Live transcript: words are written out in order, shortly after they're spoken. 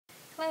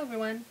Hello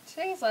everyone,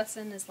 today's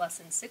lesson is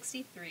lesson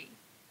 63,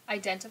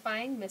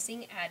 identifying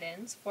missing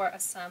add-ins for a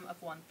sum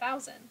of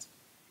 1,000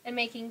 and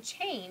making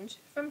change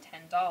from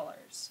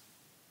 $10.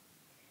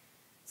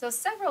 So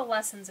several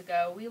lessons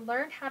ago we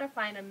learned how to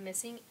find a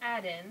missing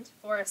add-in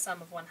for a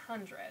sum of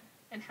 100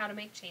 and how to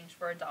make change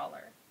for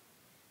 $1.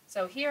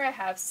 So here I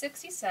have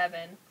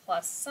 67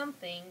 plus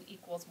something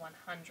equals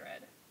 100.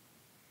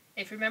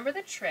 If you remember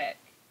the trick,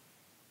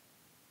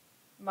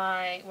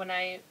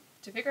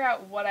 to figure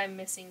out what I'm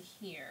missing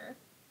here,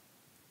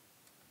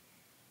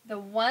 the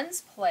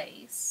ones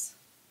place,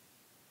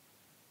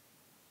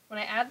 when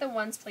I add the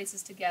ones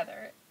places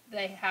together,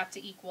 they have to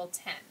equal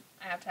 10.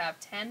 I have to have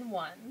 10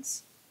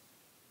 ones,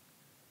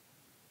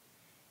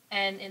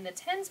 and in the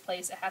tens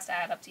place it has to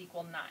add up to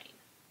equal 9.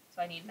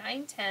 So I need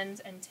 9 tens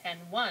and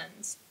 10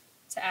 ones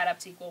to add up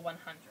to equal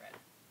 100.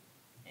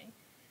 Okay?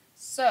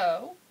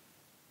 So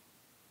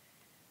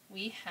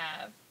we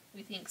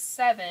think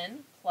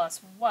 7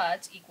 plus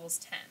what equals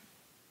 10?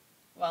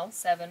 Well,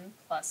 7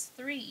 plus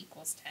 3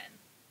 equals 10.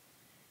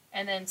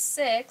 And then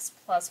 6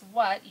 plus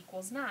what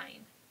equals 9?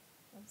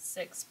 Well,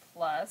 6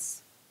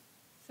 plus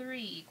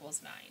 3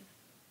 equals 9.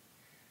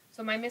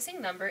 So my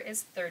missing number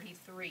is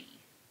 33.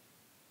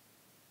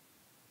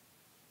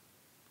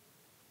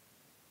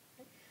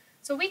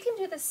 So we can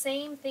do the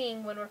same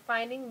thing when we're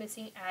finding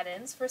missing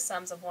add-ins for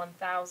sums of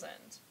 1,000.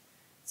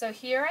 So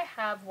here I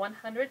have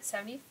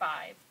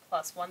 175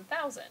 plus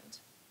 1,000.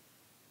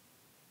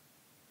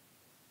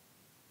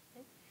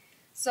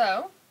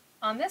 So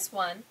on this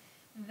one,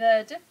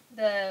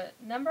 the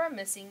number I'm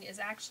missing is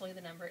actually the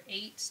number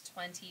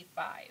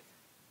 825.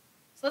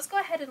 So let's go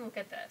ahead and look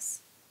at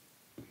this.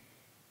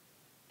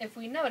 If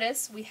we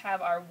notice, we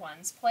have our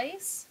ones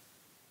place,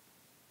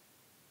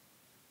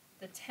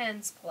 the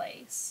tens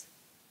place,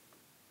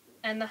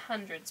 and the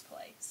hundreds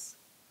place.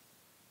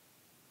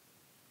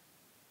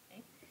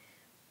 Okay.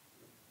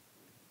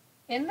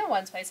 In the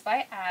ones place, if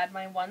I add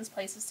my ones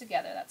places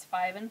together, that's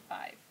 5 and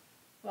 5.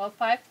 Well,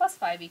 5 plus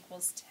 5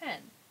 equals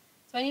 10.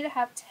 So I need to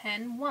have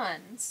 10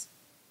 ones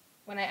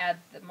when I add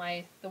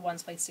the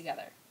ones placed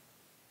together.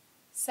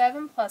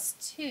 7 plus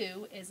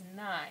 2 is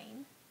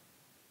 9,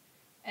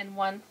 and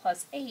 1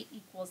 plus 8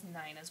 equals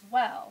 9 as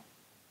well.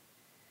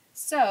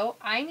 So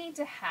I need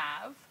to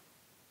have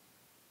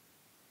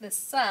the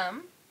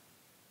sum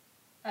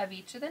of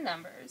each of the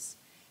numbers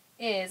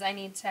is I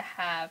need to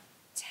have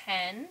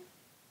 10,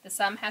 the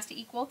sum has to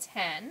equal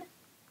 10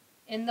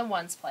 in the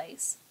ones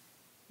place,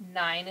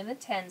 9 in the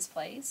tens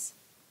place,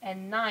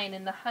 and 9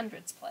 in the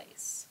hundreds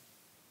place.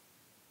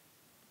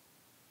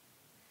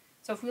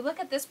 So if we look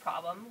at this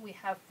problem, we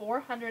have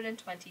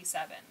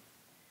 427.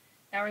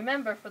 Now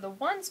remember, for the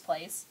ones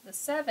place, the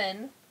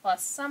 7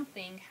 plus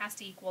something has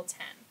to equal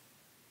 10.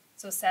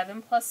 So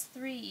 7 plus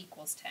 3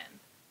 equals 10.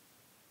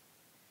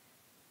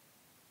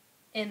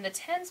 In the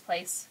tens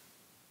place,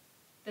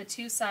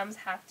 the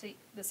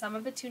sum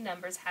of the two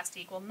numbers has to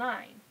equal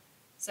 9.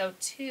 So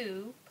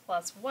 2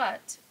 plus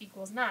what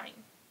equals 9?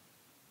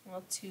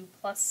 Well, 2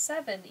 plus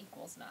 7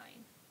 equals 9.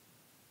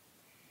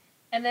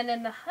 And then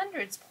in the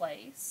hundreds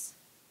place,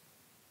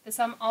 the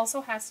sum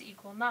also has to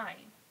equal 9.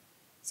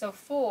 So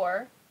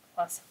 4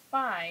 plus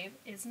 5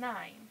 is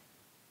 9.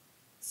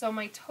 So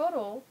my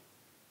total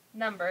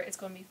number is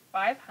going to be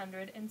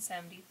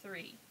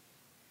 573.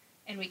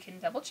 And we can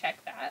double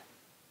check that.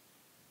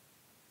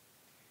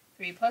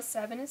 3 plus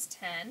 7 is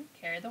 10,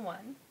 carry the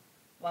 1.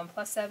 1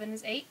 plus 7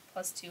 is 8,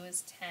 plus 2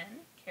 is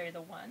 10, carry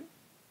the 1.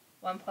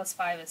 1 plus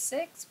 5 is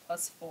 6,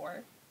 plus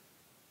 4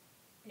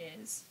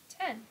 is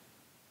 10.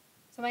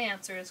 So my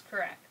answer is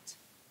correct.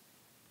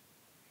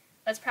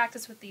 Let's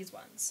practice with these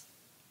ones.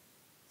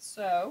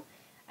 So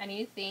I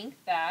need to think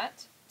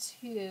that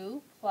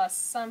 2 plus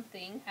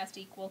something has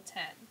to equal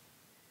 10.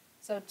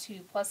 So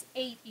 2 plus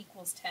 8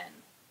 equals 10.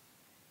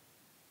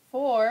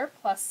 4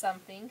 plus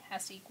something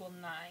has to equal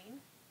 9.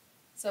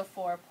 So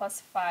 4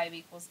 plus 5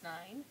 equals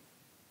 9.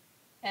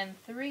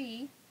 And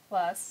 3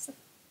 plus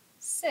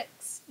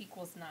 6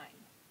 equals 9.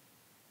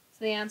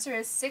 So the answer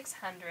is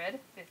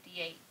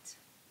 658.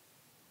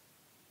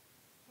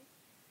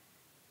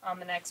 On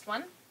the next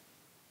one,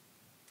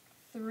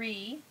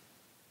 3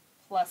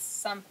 plus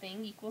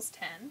something equals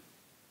 10.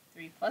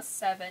 3 plus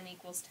 7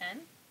 equals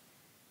 10.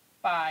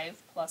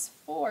 5 plus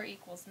 4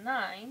 equals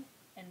 9.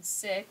 And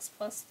 6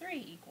 plus 3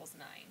 equals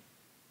 9.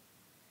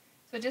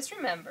 So just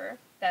remember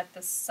that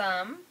the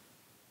sum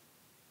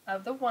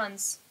of the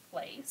ones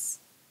place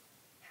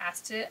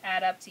has to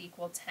add up to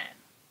equal 10.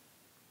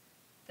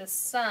 The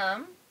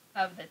sum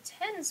of the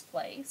tens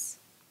place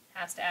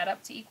has to add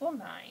up to equal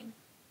 9.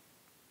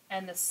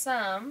 And the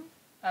sum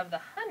of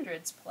the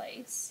hundreds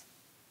place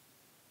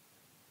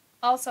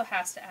also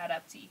has to add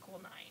up to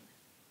equal 9.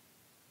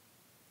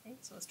 Okay,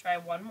 so let's try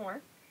one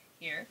more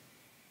here.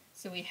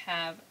 So we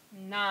have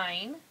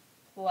 9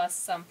 plus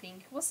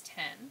something equals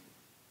 10.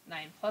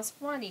 9 plus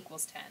 1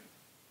 equals 10.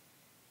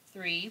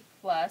 3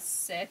 plus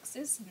 6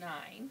 is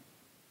 9.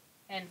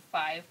 And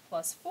 5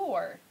 plus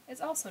 4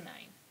 is also 9.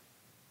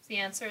 So the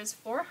answer is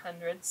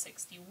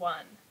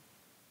 461.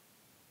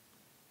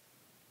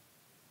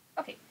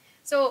 Okay,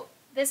 so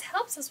This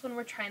helps us when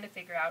we're trying to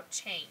figure out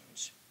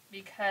change,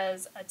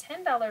 because a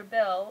 $10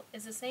 bill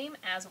is the same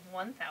as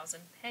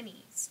 1,000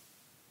 pennies.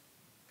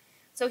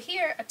 So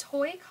here, a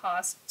toy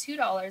costs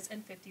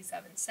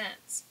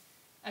 $2.57.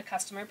 A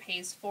customer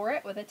pays for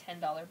it with a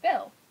 $10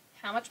 bill.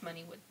 How much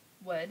money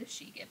would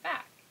she get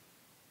back?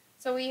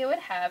 So we would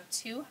have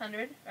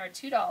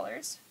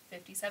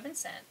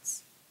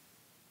 $2.57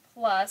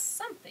 plus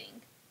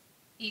something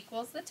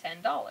equals the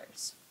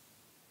 $10.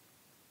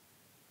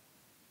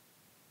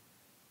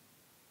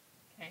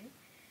 Okay,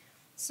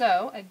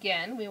 so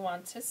again, we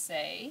want to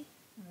say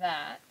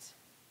that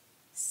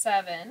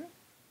 7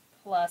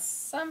 plus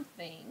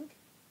something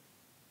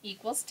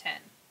equals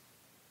 10.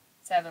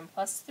 7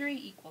 plus 3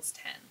 equals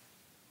 10.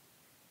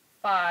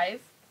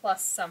 5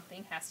 plus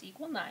something has to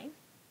equal 9.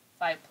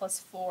 5 plus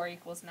 4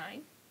 equals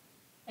 9.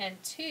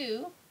 And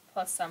 2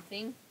 plus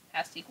something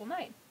has to equal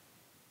 9.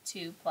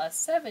 2 plus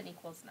 7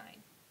 equals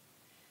 9.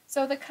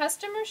 So the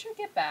customer should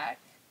get back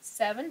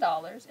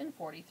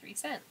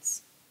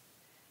 $7.43.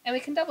 And we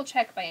can double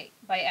check by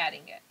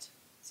adding it.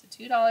 So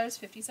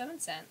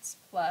 $2.57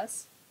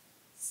 plus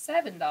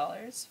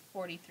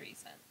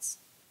 $7.43.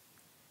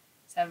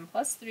 7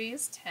 plus 3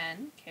 is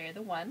 10, carry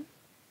the 1.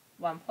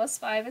 1 plus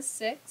 5 is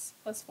 6,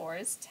 plus 4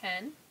 is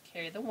 10,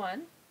 carry the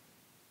 1.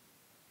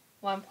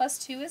 1 plus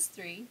 2 is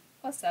 3,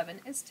 plus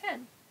 7 is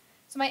 10.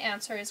 So my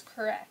answer is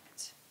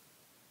correct.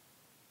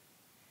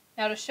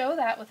 Now to show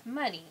that with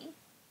money,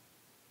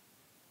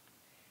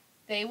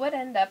 they would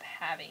end up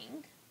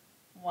having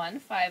one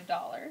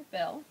 $5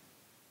 bill,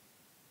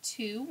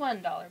 two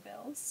 $1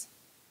 bills,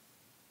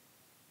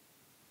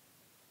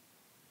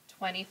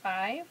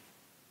 25,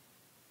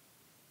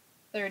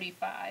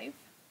 35,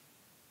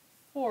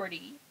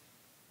 40,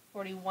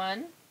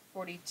 41,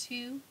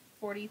 42,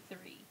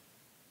 43.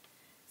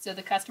 So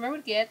the customer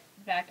would get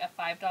back a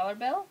 $5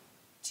 bill,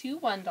 two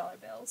 $1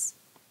 bills,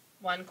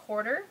 1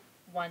 quarter,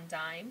 1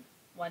 dime,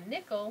 1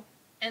 nickel,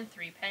 and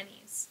 3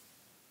 pennies.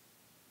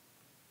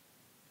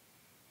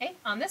 Okay,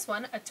 on this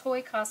one, a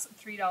toy costs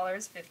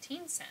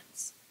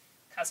 $3.15.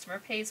 Customer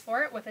pays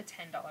for it with a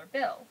 $10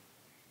 bill.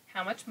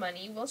 How much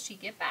money will she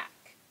get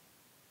back?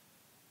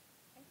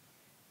 Okay.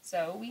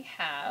 So we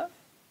have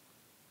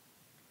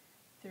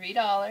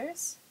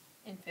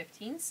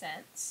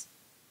 $3.15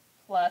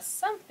 plus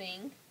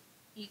something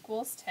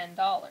equals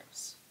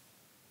 $10.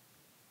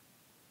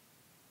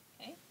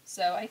 Okay,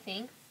 so I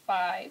think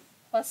 5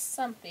 plus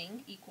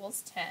something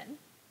equals 10.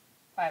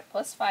 5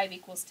 plus 5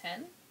 equals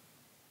 10.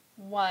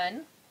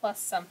 1 plus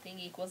something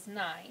equals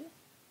 9.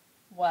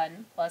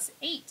 1 plus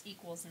 8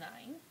 equals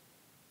 9.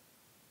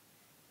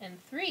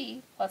 And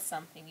 3 plus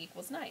something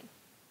equals 9.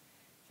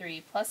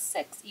 3 plus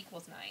 6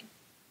 equals 9.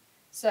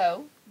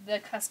 So the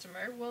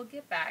customer will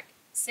get back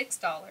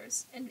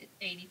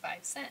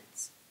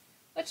 $6.85,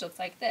 which looks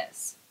like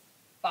this.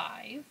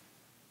 5,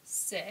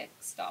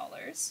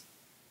 $6.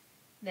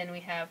 Then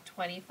we have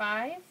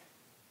 25,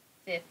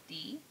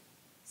 50,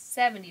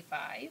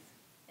 75,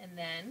 and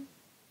then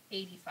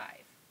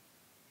 85.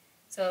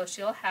 So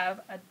she'll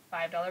have a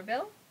 $5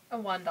 bill, a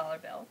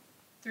 $1 bill,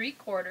 3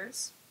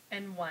 quarters,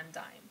 and 1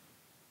 dime.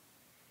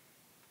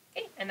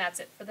 Okay, and that's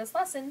it for this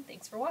lesson.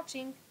 Thanks for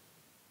watching.